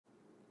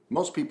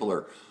Most people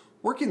are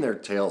working their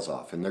tails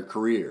off in their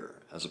career,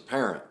 as a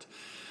parent,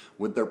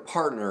 with their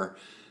partner,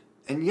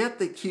 and yet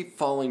they keep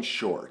falling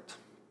short.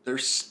 They're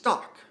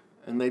stuck,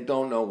 and they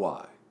don't know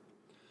why.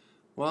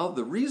 Well,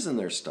 the reason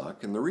they're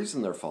stuck and the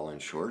reason they're falling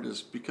short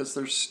is because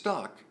they're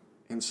stuck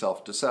in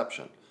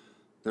self-deception.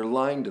 They're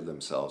lying to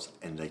themselves,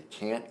 and they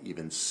can't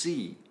even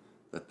see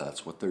that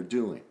that's what they're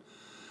doing.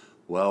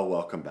 Well,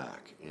 welcome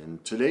back.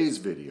 In today's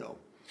video,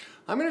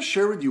 I'm going to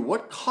share with you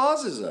what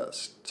causes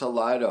us to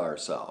lie to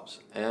ourselves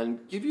and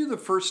give you the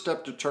first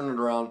step to turn it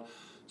around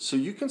so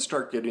you can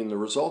start getting the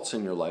results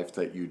in your life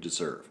that you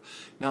deserve.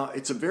 Now,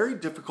 it's a very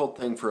difficult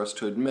thing for us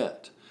to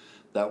admit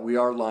that we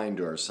are lying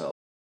to ourselves.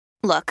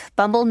 Look,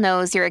 Bumble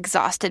knows you're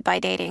exhausted by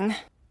dating.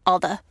 All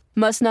the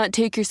must not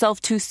take yourself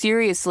too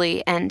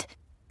seriously and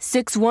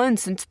 6'1"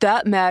 since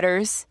that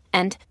matters.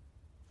 And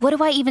what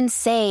do I even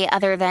say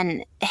other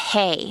than,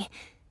 hey?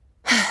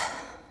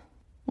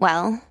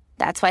 Well,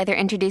 that's why they're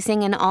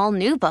introducing an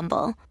all-new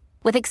Bumble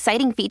with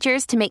exciting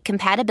features to make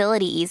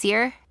compatibility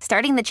easier,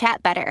 starting the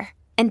chat better,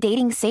 and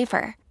dating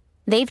safer.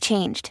 They've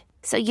changed,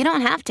 so you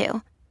don't have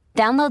to.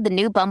 Download the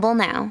new Bumble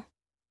now.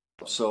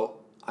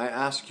 So I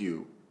ask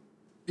you,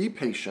 be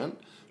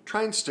patient,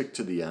 try and stick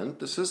to the end.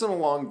 This isn't a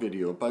long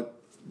video,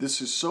 but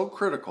this is so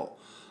critical.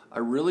 I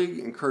really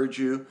encourage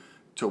you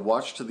to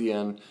watch to the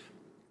end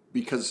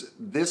because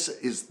this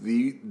is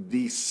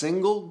the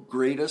single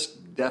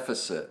greatest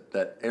deficit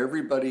that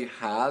everybody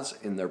has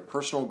in their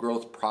personal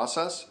growth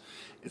process.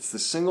 It's the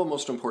single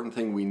most important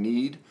thing we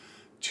need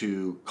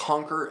to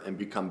conquer and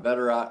become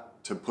better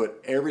at, to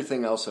put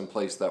everything else in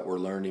place that we're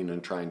learning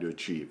and trying to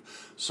achieve.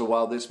 So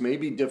while this may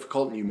be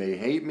difficult and you may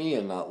hate me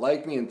and not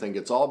like me and think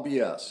it's all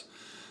BS,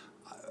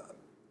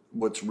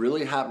 what's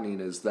really happening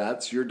is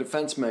that's your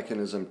defense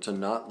mechanism to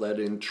not let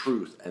in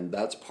truth, and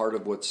that's part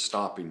of what's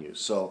stopping you.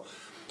 So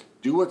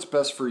do what's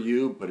best for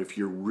you, but if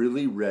you're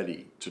really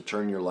ready to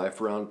turn your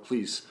life around,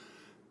 please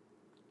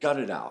gut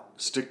it out.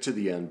 Stick to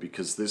the end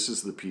because this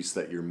is the piece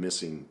that you're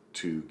missing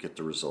to get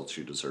the results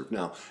you deserve.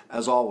 Now,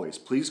 as always,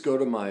 please go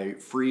to my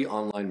free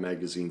online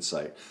magazine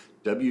site,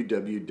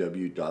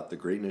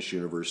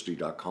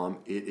 www.thegreatnessuniversity.com.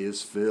 It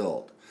is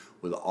filled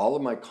with all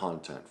of my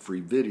content,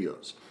 free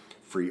videos,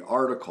 free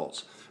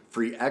articles,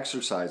 free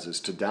exercises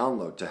to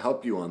download to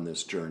help you on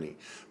this journey,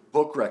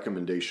 book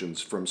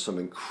recommendations from some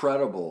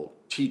incredible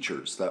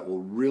teachers that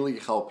will really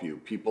help you,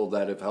 people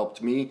that have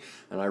helped me,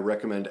 and I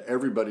recommend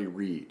everybody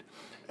read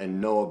and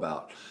know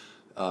about.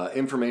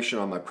 Information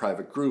on my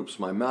private groups,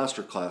 my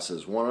master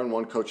classes,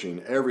 one-on-one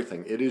coaching,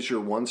 everything. It is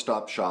your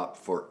one-stop shop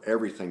for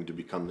everything to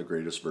become the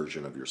greatest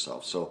version of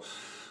yourself. So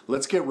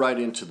let's get right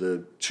into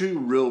the two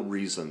real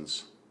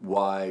reasons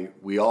why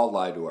we all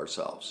lie to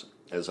ourselves.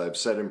 As I've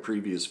said in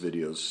previous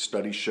videos,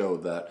 studies show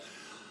that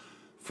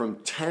from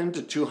 10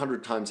 to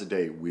 200 times a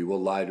day, we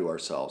will lie to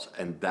ourselves,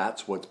 and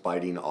that's what's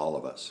biting all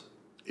of us.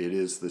 It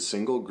is the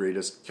single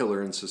greatest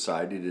killer in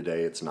society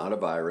today. It's not a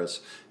virus,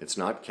 it's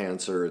not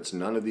cancer, it's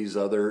none of these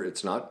other,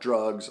 it's not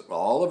drugs.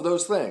 All of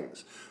those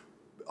things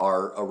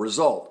are a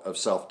result of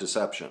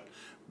self-deception.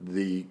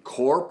 The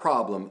core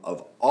problem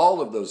of all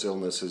of those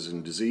illnesses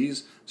and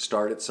disease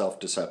start at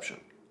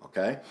self-deception,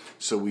 okay?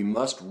 So we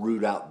must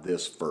root out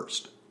this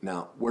first.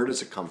 Now, where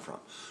does it come from?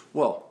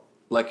 Well,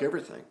 like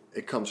everything,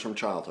 it comes from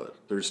childhood.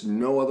 There's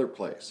no other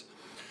place.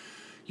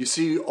 You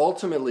see,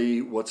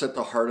 ultimately, what's at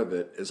the heart of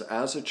it is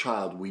as a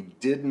child, we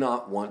did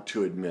not want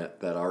to admit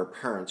that our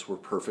parents were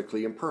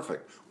perfectly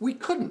imperfect. We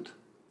couldn't.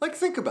 Like,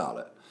 think about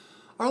it.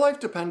 Our life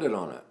depended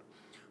on it.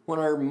 When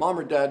our mom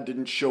or dad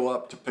didn't show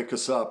up to pick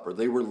us up, or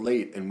they were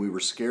late and we were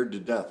scared to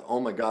death,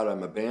 oh my God,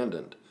 I'm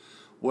abandoned.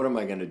 What am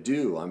I going to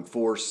do? I'm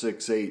 4,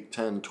 6, 8,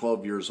 10,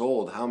 12 years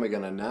old. How am I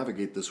going to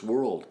navigate this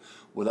world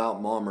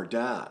without mom or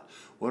dad?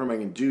 What am I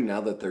going to do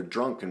now that they're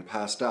drunk and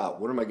passed out?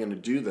 What am I going to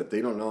do that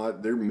they don't know how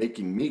they're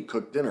making me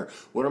cook dinner?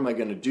 What am I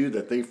going to do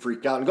that they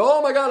freak out and go,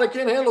 oh my God, I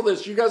can't handle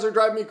this. You guys are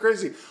driving me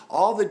crazy.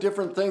 All the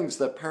different things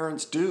that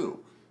parents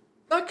do.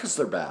 Not because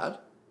they're bad.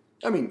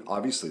 I mean,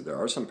 obviously there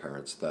are some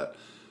parents that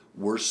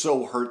were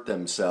so hurt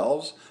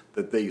themselves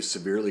that they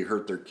severely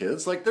hurt their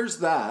kids. Like there's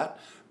that.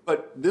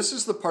 But this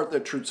is the part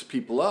that trips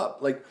people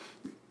up. Like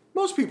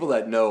most people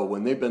that know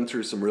when they've been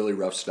through some really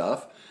rough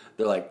stuff,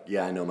 they're like,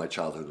 yeah, I know my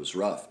childhood was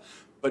rough.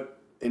 But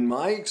in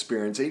my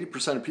experience,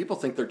 80% of people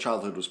think their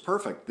childhood was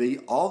perfect.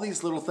 All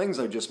these little things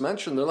I just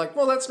mentioned, they're like,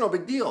 well, that's no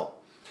big deal.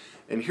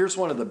 And here's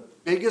one of the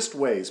biggest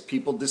ways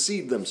people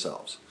deceive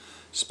themselves.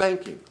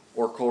 Spanking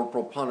or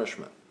corporal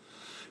punishment.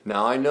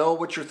 Now, I know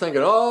what you're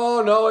thinking.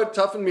 Oh, no, it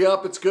toughened me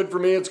up. It's good for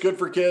me. It's good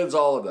for kids,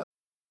 all of that.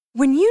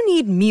 When you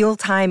need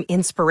mealtime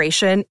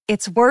inspiration,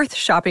 it's worth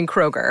shopping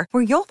Kroger,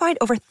 where you'll find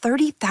over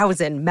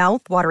 30,000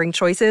 mouth-watering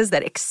choices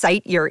that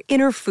excite your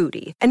inner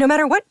foodie. And no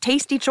matter what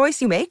tasty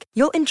choice you make,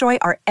 you'll enjoy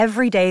our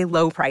everyday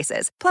low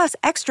prices, plus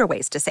extra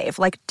ways to save,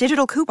 like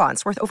digital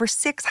coupons worth over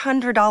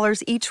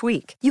 $600 each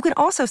week. You can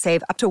also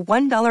save up to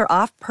 $1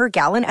 off per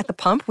gallon at the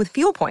pump with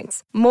fuel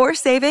points. More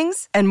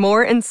savings and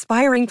more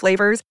inspiring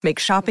flavors make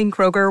shopping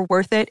Kroger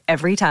worth it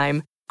every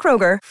time.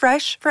 Kroger,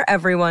 fresh for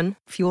everyone.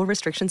 Fuel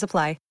restrictions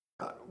apply.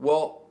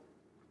 Well,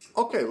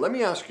 Okay, let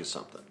me ask you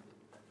something.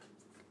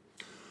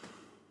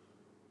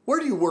 Where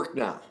do you work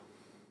now?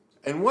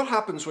 And what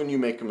happens when you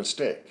make a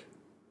mistake?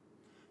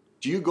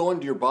 Do you go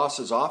into your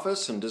boss's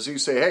office and does he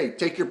say, hey,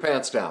 take your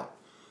pants down?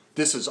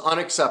 This is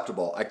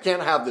unacceptable. I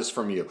can't have this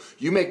from you.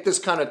 You make this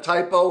kind of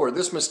typo or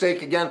this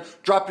mistake again,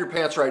 drop your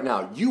pants right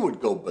now. You would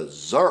go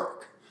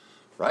berserk,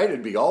 right?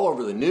 It'd be all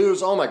over the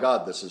news. Oh my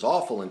God, this is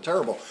awful and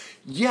terrible.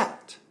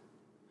 Yet,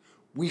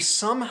 we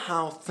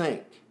somehow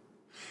think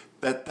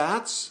that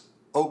that's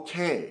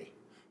okay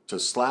to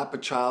slap a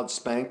child,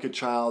 spank a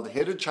child,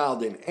 hit a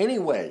child in any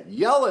way,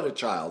 yell at a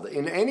child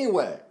in any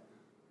way.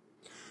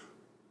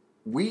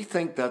 We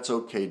think that's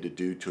okay to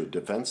do to a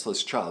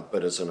defenseless child,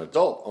 but as an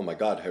adult, oh my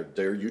God, how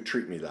dare you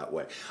treat me that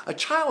way? A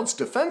child's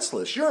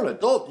defenseless. You're an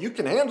adult. You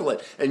can handle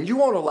it, and you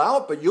won't allow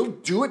it, but you'll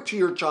do it to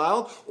your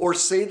child or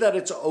say that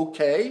it's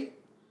okay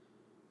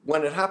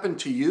when it happened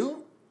to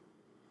you?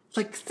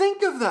 Like,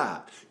 think of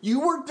that.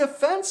 You were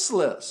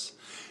defenseless.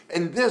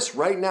 And this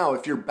right now,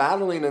 if you're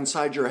battling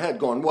inside your head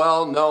going,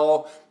 well,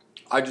 no,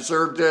 I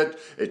deserved it.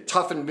 It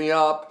toughened me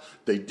up.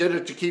 They did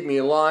it to keep me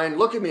in line.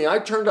 Look at me. I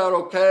turned out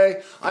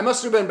okay. I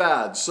must have been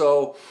bad.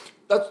 So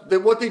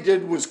what they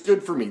did was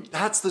good for me.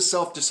 That's the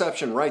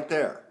self-deception right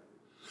there.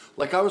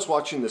 Like I was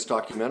watching this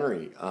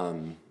documentary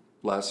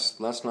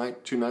last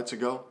night, 2 nights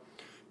ago.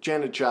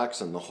 Janet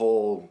Jackson, the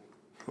whole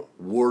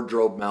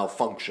wardrobe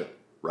malfunction,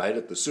 right,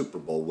 at the Super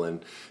Bowl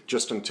when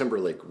Justin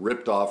Timberlake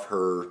ripped off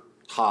her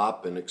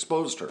top and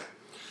exposed her.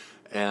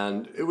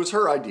 And it was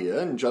her idea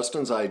and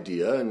Justin's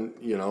idea, and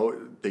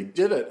they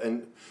did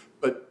it.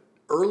 But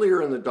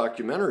earlier in the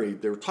documentary,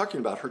 they were talking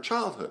about her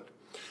childhood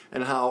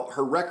and how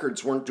her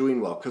records weren't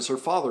doing well because her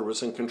father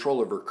was in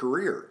control of her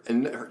career,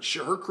 and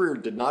her career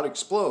did not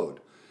explode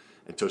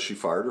until she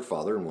fired her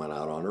father and went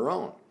out on her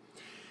own.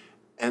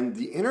 And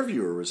the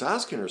interviewer was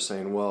asking her,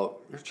 saying, "Well,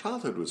 your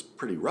childhood was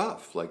pretty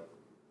rough. Like,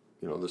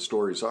 the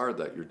stories are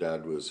that your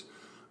dad was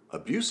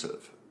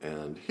abusive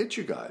and hit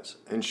you guys."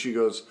 And she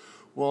goes,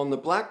 well, in the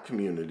black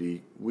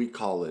community, we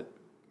call it,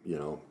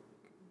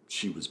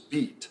 she was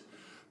beat.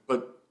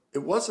 But it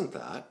wasn't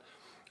that.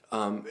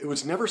 It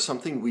was never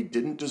something we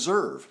didn't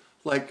deserve.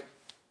 Like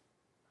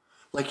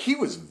he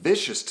was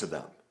vicious to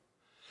them.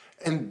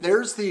 And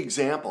there's the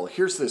example.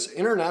 Here's this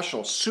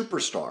international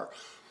superstar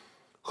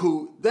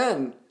who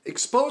then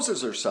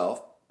exposes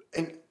herself.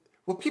 And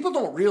what people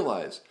don't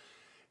realize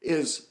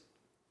is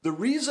the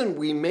reason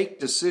we make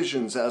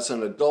decisions as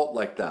an adult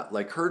like that,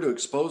 like her to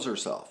expose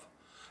herself,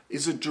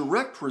 is a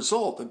direct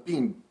result of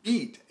being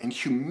beat and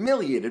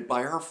humiliated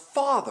by her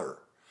father.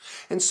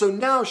 And so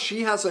now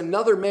she has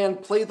another man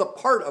play the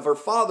part of her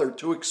father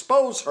to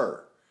expose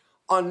her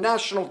on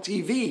national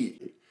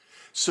TV.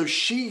 So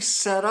she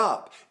set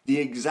up the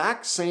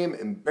exact same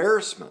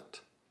embarrassment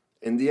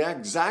and the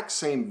exact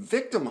same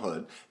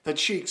victimhood that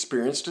she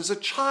experienced as a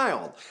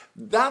child.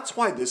 That's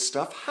why this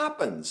stuff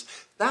happens.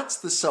 That's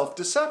the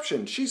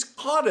self-deception. She's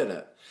caught in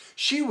it.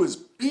 She was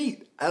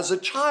beat as a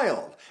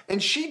child.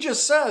 And she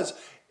just says,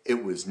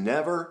 it was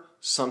never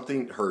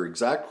something, her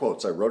exact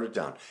quotes, I wrote it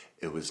down,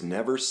 it was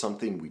never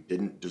something we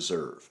didn't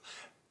deserve.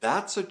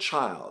 That's a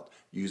child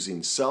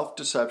using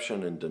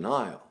self-deception and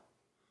denial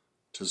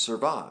to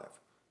survive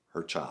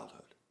her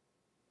childhood.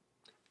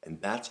 And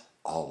that's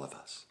all of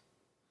us.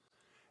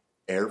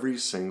 Every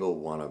single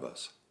one of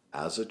us,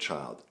 as a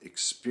child,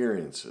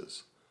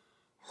 experiences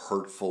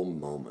hurtful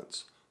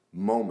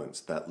moments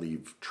that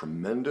leave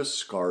tremendous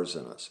scars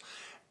in us.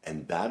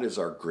 And that is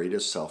our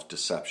greatest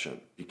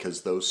self-deception,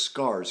 because those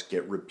scars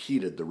get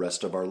repeated the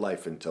rest of our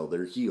life until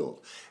they're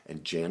healed.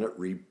 And Janet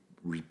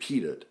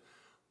repeated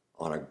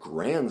on a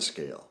grand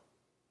scale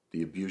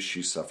the abuse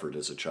she suffered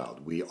as a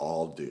child. We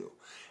all do.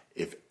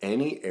 If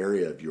any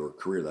area of your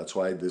career, that's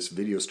why this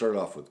video started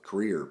off with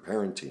career,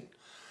 parenting,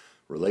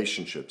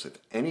 relationships, if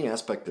any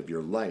aspect of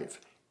your life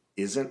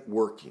isn't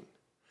working,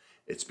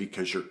 it's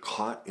because you're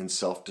caught in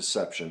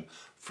self-deception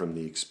from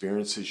the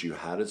experiences you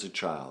had as a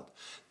child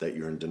that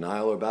you're in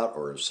denial about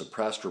or have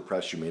suppressed,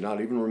 repressed, you may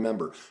not even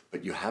remember,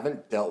 but you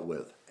haven't dealt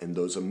with, and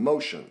those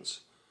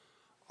emotions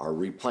are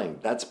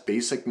replaying. That's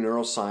basic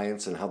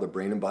neuroscience and how the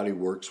brain and body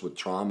works with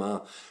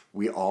trauma.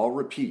 We all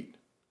repeat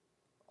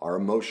our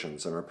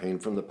emotions and our pain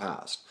from the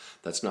past.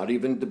 That's not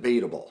even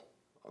debatable,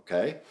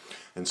 okay?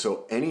 And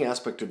so any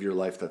aspect of your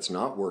life that's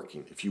not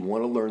working, if you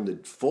want to learn the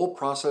full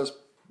process,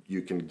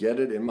 you can get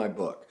it in my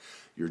book,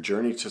 Your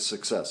Journey to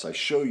Success. I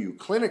show you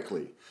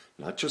clinically,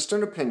 not just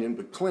an opinion,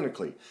 but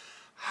clinically,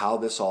 how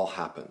this all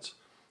happens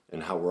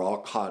and how we're all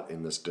caught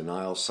in this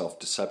denial,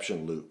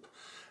 self-deception loop,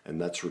 and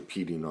that's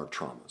repeating our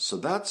trauma. So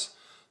that's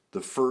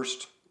the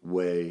first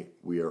way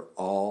we are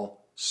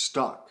all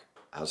stuck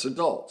as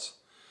adults.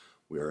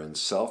 We are in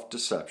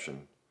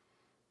self-deception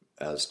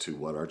as to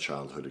what our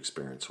childhood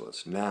experience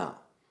was. Now,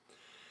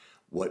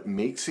 what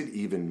makes it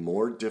even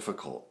more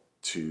difficult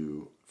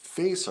to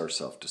face our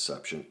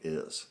self-deception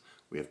is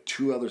we have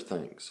two other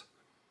things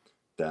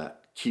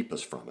that keep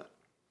us from it: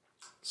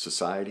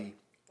 society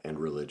and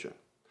religion.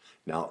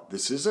 Now,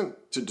 this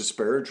isn't to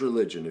disparage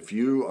religion. If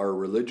you are a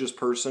religious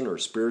person or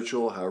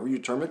spiritual, however you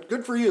term it,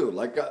 good for you.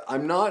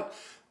 I'm not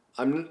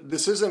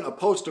This isn't a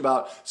post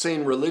about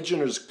saying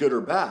religion is good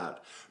or bad,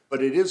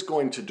 but it is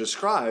going to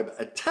describe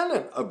a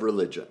tenet of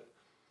religion,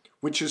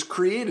 which has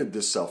created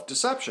this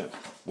self-deception.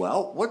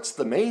 Well, what's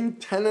the main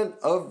tenet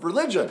of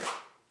religion?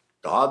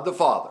 God the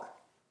Father,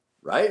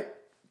 right?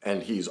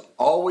 And he's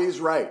always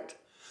right.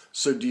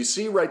 So do you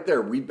see right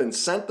there, we've been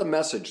sent the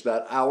message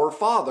that our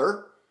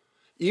Father,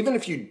 even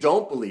if you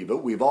don't believe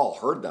it, we've all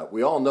heard that.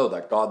 We all know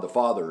that God the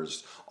Father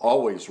is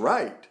always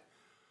right.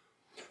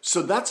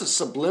 So that's a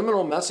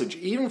subliminal message,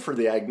 even for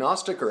the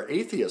agnostic or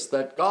atheist,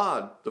 that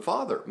God the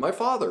Father, my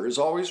Father, is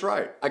always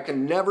right. I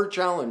can never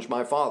challenge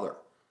my Father.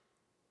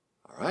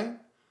 All right?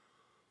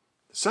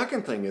 The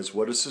second thing is,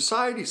 what does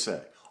society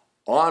say?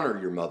 Honor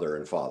your mother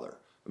and father.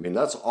 I mean,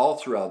 that's all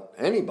throughout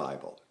any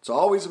Bible. It's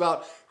always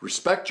about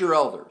respect your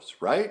elders,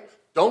 right?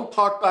 Don't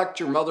talk back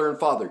to your mother and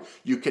father.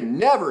 You can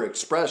never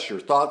express your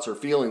thoughts or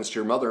feelings to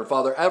your mother and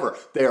father ever.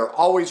 They are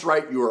always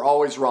right. You are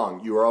always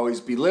wrong. You are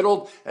always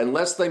belittled and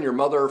less than your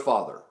mother or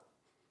father.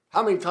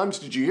 How many times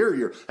did you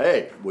hear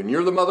hey, when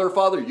you're the mother or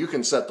father, you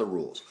can set the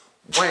rules.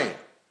 Wham!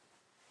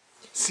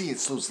 See,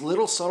 it's those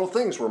little subtle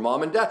things where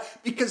mom and dad,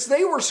 because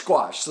they were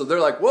squashed. So they're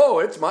like, whoa,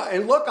 it's mine.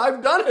 And look,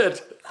 I've done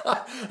it.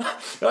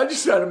 I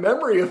just had a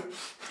memory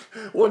of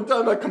one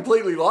time I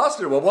completely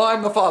lost it. Well,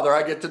 I'm the father.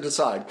 I get to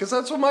decide. Because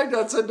that's what my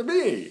dad said to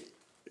me.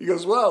 He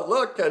goes, well,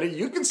 look, Kenny,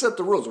 you can set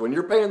the rules. When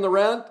you're paying the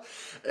rent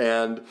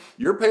and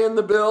you're paying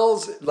the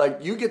bills, like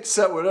you get to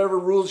set whatever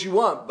rules you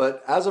want.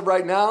 But as of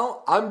right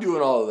now, I'm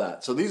doing all of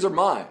that. So these are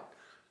mine.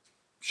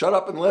 Shut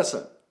up and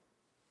listen.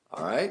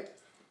 All right?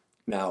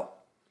 Now,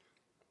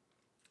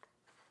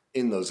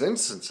 in those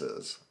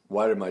instances,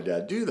 why did my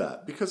dad do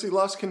that? Because he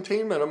lost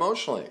containment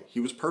emotionally. He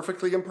was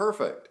perfectly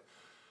imperfect.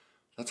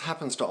 That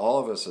happens to all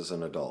of us as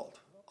an adult,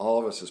 all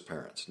of us as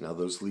parents. Now,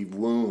 those leave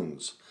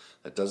wounds.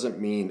 That doesn't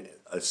mean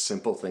a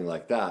simple thing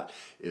like that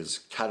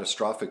is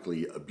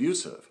catastrophically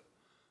abusive,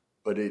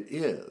 but it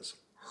is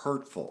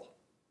hurtful.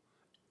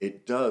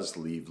 It does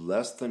leave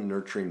less than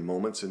nurturing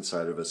moments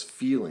inside of us,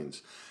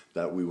 feelings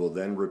that we will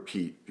then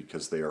repeat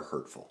because they are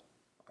hurtful.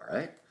 All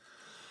right?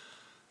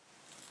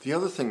 The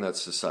other thing that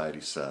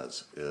society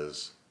says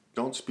is,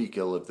 don't speak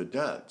ill of the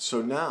dead.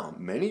 So now,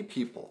 many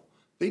people,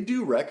 they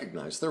do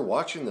recognize, they're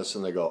watching this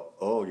and they go,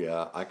 oh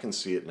yeah, I can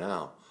see it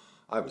now.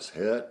 I was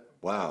hit.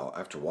 Wow,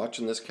 after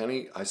watching this,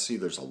 Kenny, I see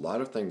there's a lot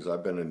of things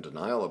I've been in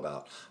denial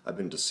about. I've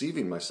been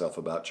deceiving myself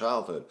about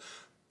childhood.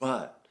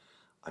 But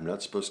I'm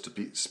not supposed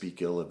to speak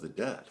ill of the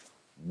dead.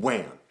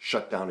 Wham!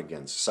 Shut down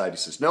again. Society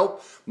says,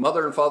 nope,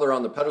 mother and father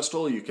on the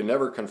pedestal. You can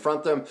never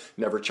confront them,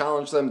 never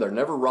challenge them. They're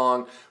never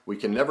wrong. We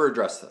can never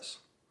address this.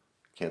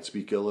 Can't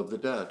speak ill of the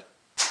dead.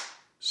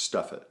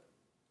 Stuff it.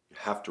 You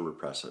have to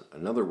repress it.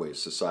 Another way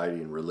society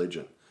and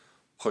religion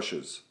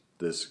pushes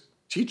this,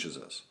 teaches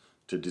us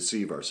to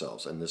deceive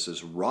ourselves. And this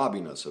is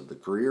robbing us of the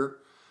career,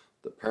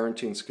 the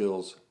parenting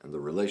skills, and the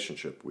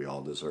relationship we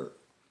all deserve.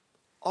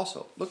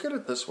 Also, look at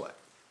it this way.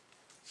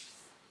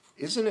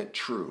 Isn't it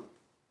true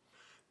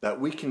that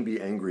we can be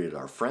angry at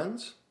our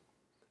friends,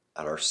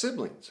 at our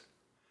siblings,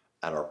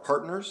 at our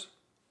partners,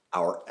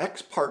 our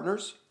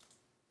ex-partners,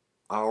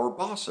 our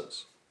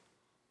bosses?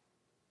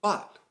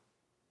 But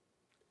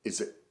is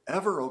it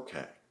ever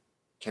okay?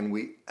 Can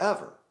we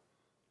ever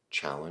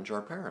challenge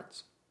our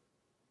parents?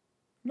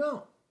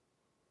 No.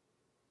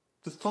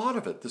 The thought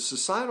of it, the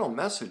societal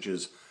message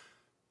is,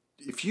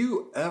 if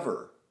you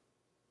ever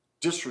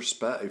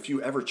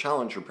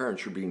challenge your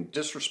parents, you're being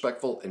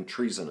disrespectful and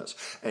treasonous.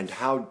 And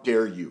how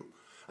dare you?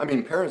 I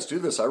mean, parents do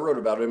this. I wrote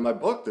about it in my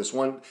book.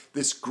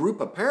 This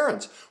group of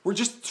parents were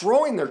just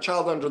throwing their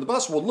child under the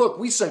bus. Well, look,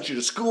 we sent you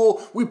to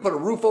school. We put a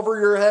roof over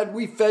your head.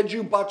 We fed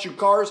you, bought you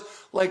cars.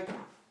 Like,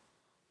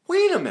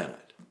 wait a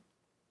minute.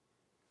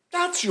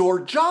 That's your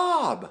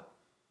job.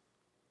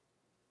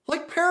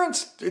 Like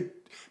parents,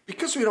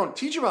 because we don't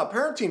teach about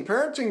parenting,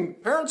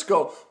 parents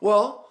go,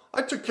 well,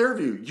 I took care of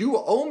you. You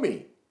owe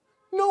me.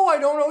 No, I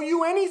don't owe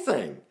you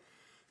anything.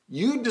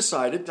 You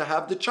decided to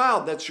have the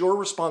child. That's your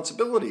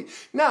responsibility.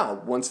 Now,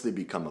 once they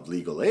become of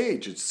legal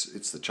age,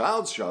 it's the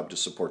child's job to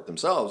support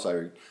themselves.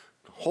 I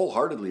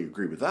wholeheartedly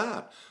agree with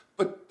that.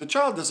 But the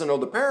child doesn't owe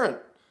the parent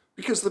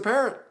because the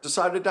parent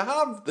decided to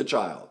have the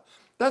child.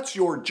 That's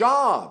your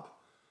job.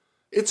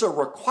 It's a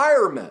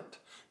requirement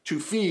to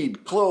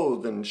feed,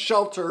 clothe, and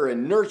shelter,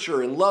 and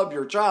nurture, and love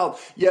your child.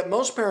 Yet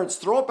most parents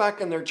throw it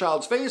back in their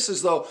child's face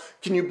as though,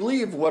 can you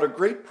believe what a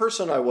great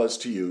person I was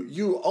to you?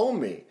 You owe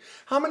me.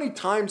 How many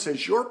times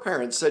has your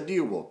parent said to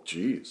you, well,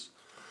 geez,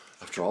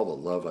 after all the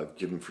love I've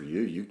given for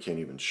you, you can't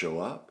even show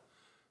up.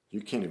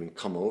 You can't even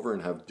come over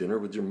and have dinner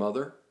with your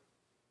mother.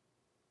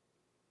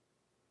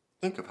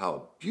 Think of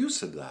how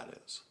abusive that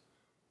is.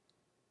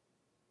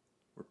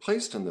 We're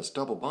placed in this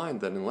double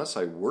bind that unless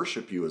I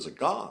worship you as a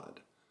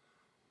God,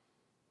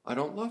 I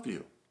don't love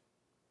you.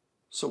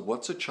 So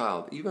what's a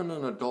child, even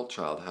an adult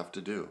child, have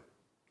to do?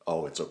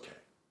 Oh, it's okay.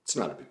 It's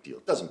not a big deal.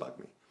 It doesn't bug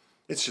me.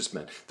 It's just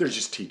meant. They're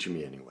just teaching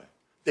me anyway.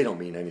 They don't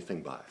mean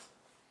anything by it.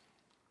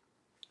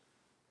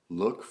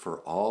 Look for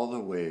all the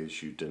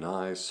ways you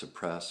deny,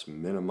 suppress,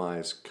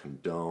 minimize,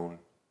 condone,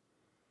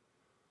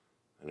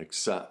 and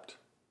accept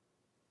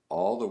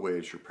all the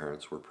ways your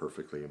parents were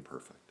perfectly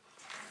imperfect.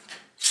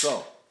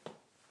 So,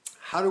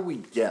 how do we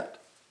get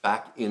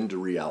back into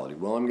reality?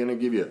 Well, I'm going to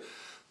give you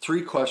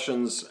 3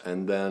 questions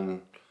and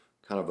then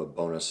kind of a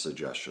bonus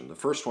suggestion. The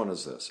first one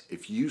is this.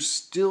 If you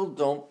still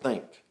don't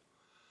think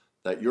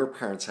that your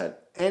parents had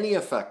any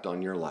effect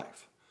on your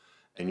life,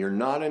 and you're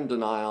not in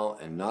denial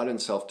and not in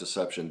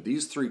self-deception,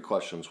 these 3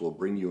 questions will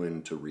bring you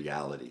into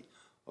reality.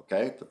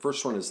 Okay? The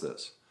first one is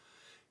this.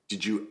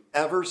 Did you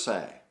ever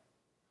say,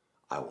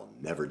 I will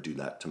never do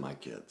that to my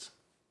kids?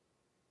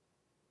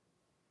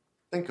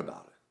 Think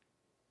about it.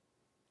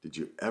 Did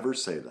you ever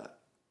say that?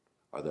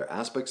 Are there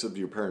aspects of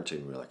your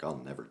parenting where you're like,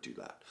 I'll never do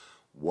that?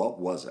 What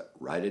was it?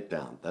 Write it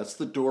down. That's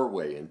the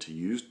doorway into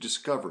you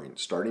discovering,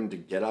 starting to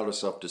get out of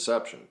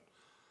self-deception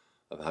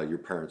of how your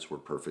parents were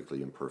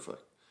perfectly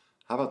imperfect.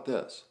 How about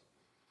this?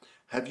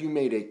 Have you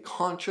made a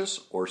conscious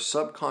or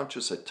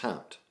subconscious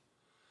attempt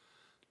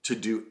to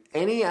do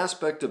any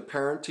aspect of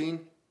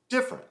parenting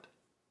different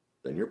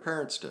than your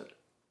parents did?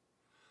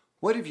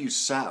 What did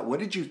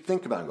you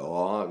think about and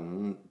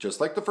go, just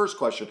like the first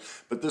question,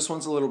 but this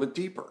one's a little bit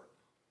deeper?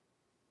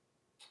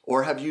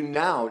 Or have you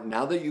now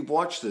that you've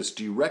watched this,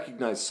 do you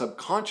recognize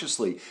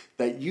subconsciously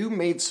that you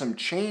made some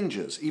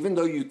changes, even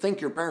though you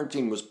think your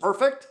parenting was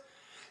perfect?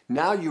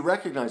 Now you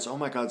recognize, oh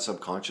my God,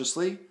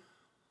 subconsciously,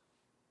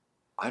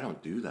 I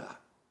don't do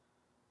that.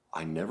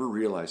 I never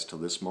realized till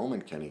this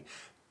moment, Kenny,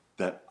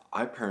 that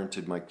I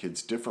parented my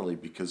kids differently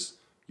because,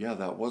 yeah,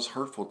 that was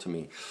hurtful to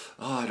me.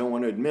 Oh, I don't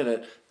want to admit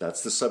it.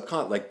 That's the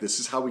subconscious. Like, this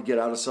is how we get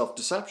out of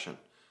self-deception.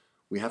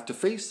 We have to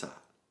face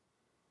that.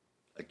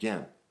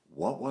 Again,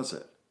 what was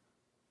it?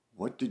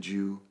 What did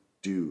you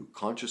do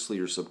consciously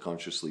or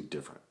subconsciously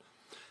different?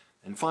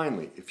 And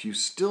finally, if you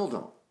still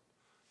don't,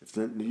 if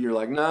you're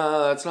like,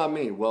 nah, that's not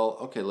me. Well,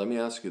 okay, let me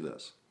ask you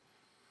this.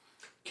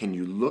 Can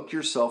you look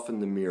yourself in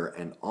the mirror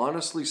and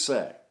honestly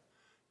say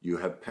you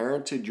have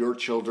parented your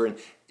children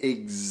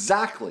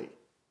exactly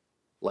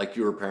like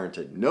you were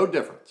parented? No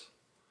difference.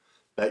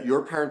 That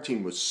your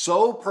parenting was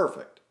so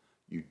perfect,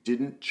 you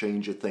didn't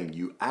change a thing.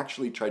 You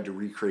actually tried to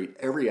recreate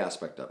every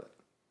aspect of it.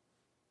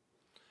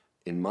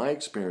 In my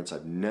experience,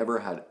 I've never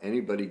had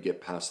anybody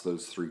get past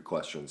those 3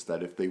 questions,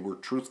 that if they were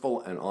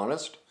truthful and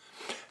honest,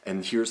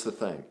 and here's the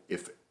thing,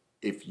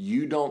 if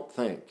you don't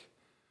think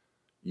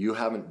you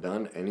haven't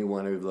done any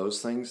one of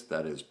those things,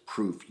 that is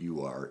proof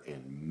you are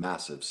in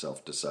massive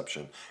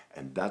self-deception,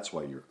 and that's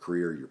why your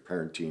career, your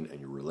parenting, and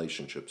your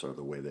relationships are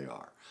the way they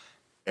are.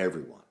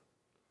 Everyone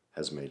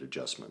has made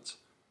adjustments.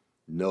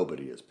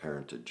 Nobody is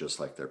parented just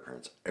like their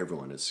parents.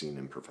 Everyone has seen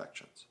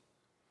imperfections.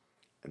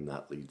 And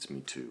that leads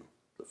me to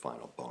the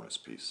final bonus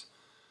piece.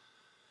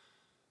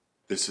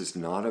 This is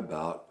not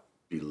about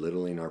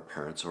belittling our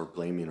parents or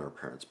blaming our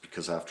parents,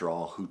 because after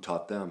all, who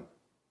taught them?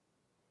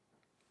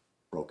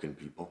 Broken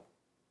people.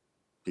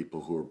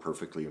 People who are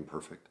perfectly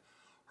imperfect.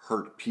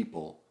 Hurt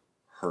people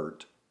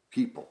hurt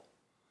people.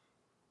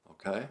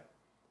 Okay?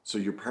 So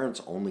your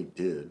parents only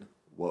did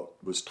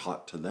what was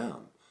taught to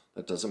them.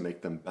 That doesn't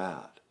make them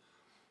bad.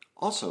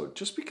 Also,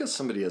 just because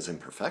somebody has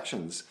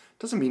imperfections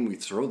doesn't mean we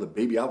throw the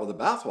baby out with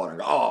the bathwater and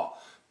go,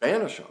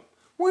 banish them.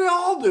 We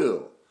all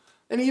do.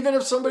 And even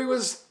if somebody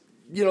was,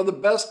 the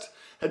best,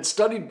 had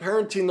studied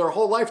parenting their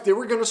whole life, they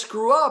were going to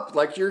screw up,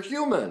 like you're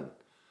human.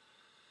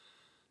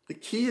 The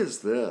key is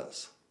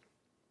this.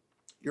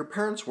 Your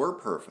parents were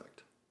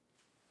perfect.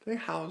 They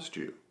housed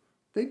you.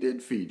 They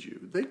did feed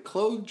you. They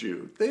clothed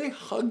you. They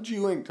hugged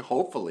you and,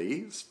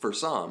 hopefully, for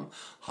some,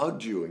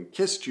 hugged you and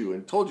kissed you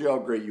and told you how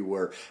great you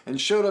were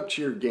and showed up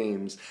to your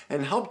games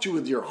and helped you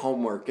with your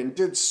homework and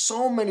did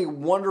so many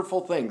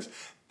wonderful things.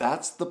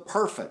 That's the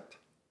perfect.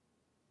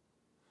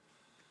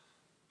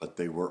 But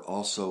they were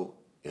also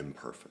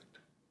imperfect.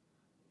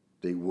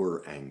 They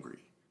were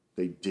angry.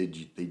 They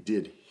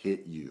did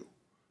hit you.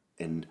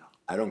 And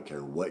I don't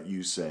care what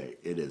you say,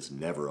 it is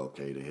never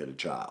okay to hit a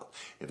child.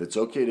 If it's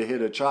okay to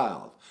hit a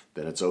child,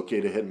 then it's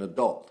okay to hit an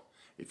adult.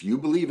 If you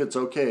believe it's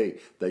okay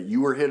that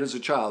you were hit as a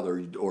child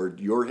or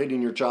you're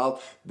hitting your child,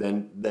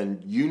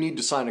 then you need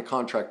to sign a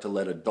contract to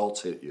let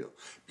adults hit you.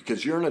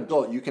 Because you're an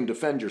adult, you can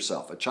defend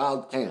yourself. A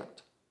child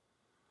can't.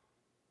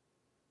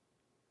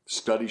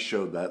 Studies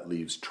show that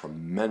leaves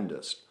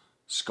tremendous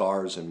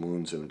scars and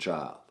wounds in a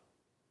child.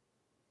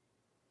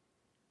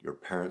 Your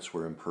parents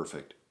were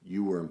imperfect.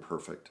 You were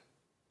imperfect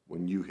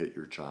when you hit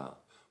your child,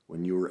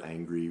 when you were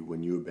angry,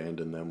 when you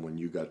abandoned them, when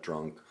you got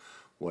drunk,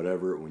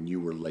 whatever, when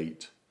you were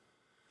late.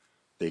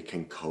 They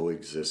can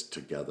coexist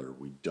together.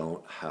 We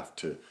don't have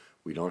to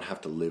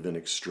live in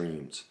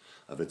extremes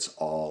of it's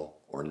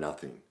all or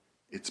nothing.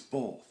 It's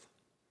both.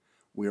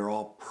 We are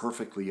all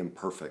perfectly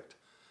imperfect.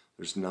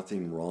 There's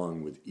nothing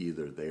wrong with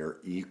either. They are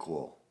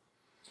equal.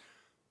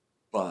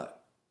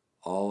 But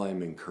all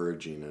I'm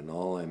encouraging and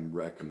all I'm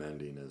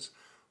recommending is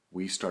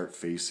we start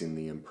facing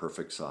the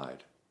imperfect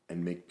side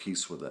and make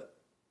peace with it.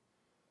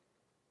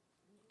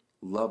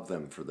 Love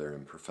them for their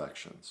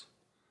imperfections.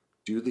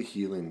 Do the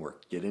healing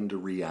work. Get into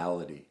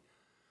reality.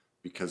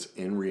 Because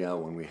in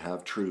reality, when we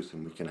have truth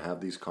and we can have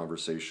these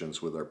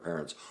conversations with our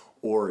parents,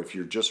 or if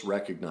you're just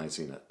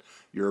recognizing it,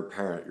 you're a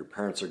parent, your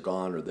parents are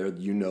gone, or they're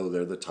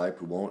the type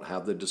who won't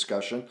have the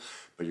discussion,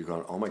 but you're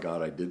going, oh my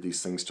God, I did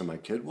these things to my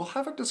kid. Well,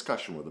 have a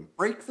discussion with them.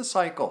 Break the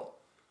cycle.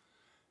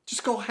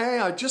 Just go, hey,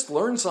 I just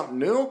learned something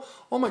new.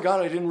 Oh my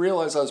God, I didn't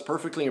realize I was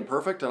perfectly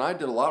imperfect and I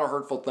did a lot of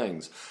hurtful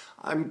things.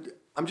 I'm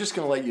just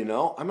going to let you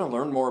know, I'm going to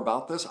learn more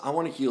about this. I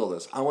want to heal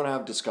this. I want to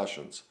have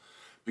discussions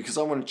because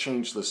I want to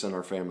change this in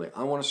our family.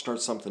 I want to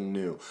start something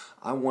new.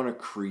 I want to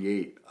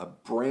create a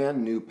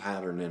brand new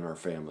pattern in our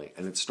family,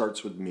 and it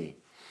starts with me.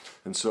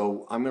 And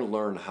so I'm going to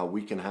learn how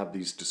we can have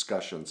these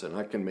discussions and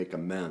I can make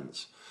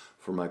amends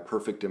for my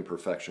perfect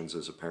imperfections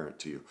as a parent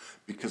to you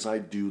because I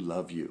do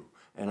love you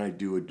and I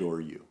do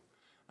adore you.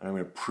 And I'm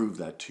going to prove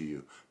that to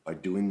you by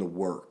doing the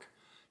work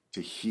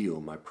to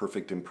heal my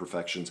perfect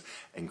imperfections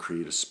and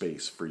create a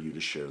space for you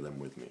to share them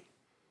with me.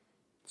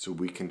 So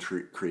we can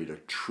create a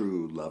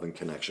true love and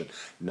connection,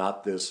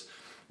 not this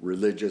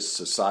religious,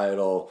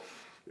 societal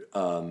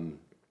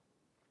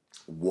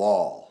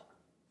wall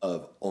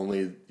of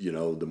only,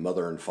 the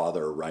mother and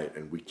father are right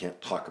and we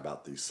can't talk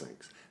about these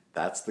things.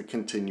 That's the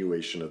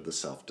continuation of the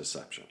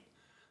self-deception.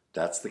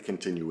 That's the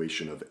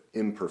continuation of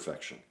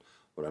imperfection.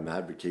 What I'm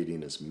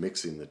advocating is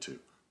mixing the two.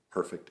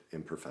 Perfect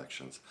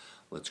imperfections.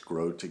 Let's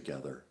grow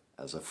together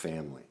as a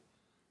family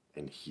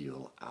and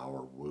heal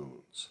our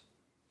wounds.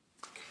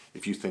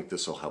 If you think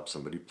this will help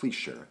somebody, please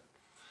share it.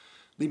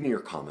 Leave me your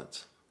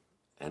comments.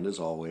 And as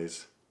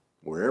always,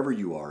 wherever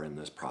you are in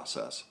this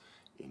process,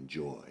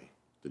 enjoy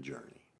the journey.